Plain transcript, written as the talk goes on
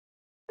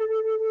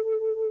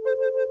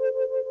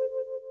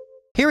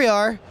here we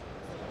are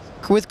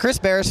with Chris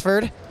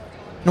Beresford.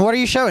 And what are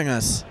you showing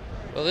us?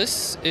 Well,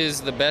 this is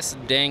the best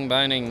dang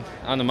binding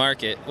on the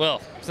market.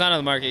 Well, it's not on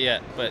the market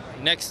yet, but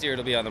next year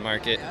it'll be on the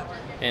market.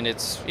 And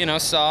it's, you know,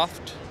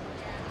 soft.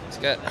 It's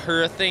got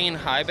urethane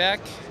high back,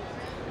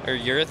 or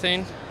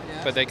urethane,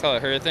 but they call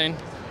it urethane.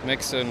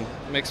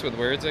 Mix with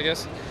words, I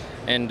guess.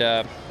 And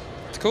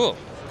it's cool.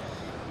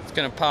 It's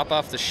gonna pop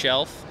off the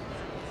shelf.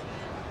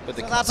 So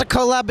that's a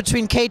collab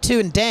between K2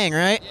 and Dang,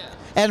 right? Yeah.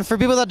 And for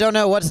people that don't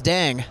know, what's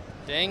Dang?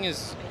 Dang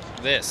is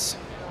this.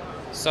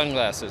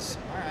 Sunglasses.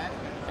 Alright.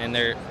 And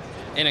they're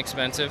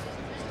inexpensive.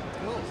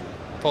 Cool.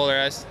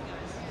 Polarized.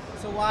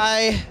 So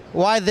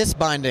why this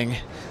binding?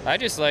 I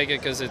just like it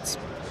because it's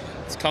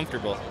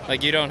comfortable.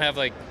 Like, you don't have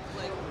like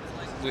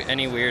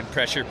any weird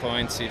pressure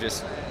points. You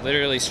just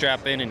literally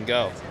strap in and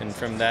go. And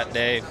from that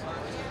day,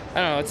 I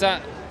don't know, it's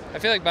not, I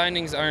feel like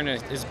bindings aren't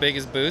as big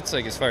as boots,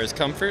 like as far as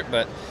comfort,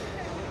 but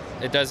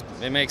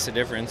it makes a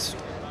difference.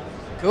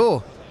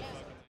 Cool.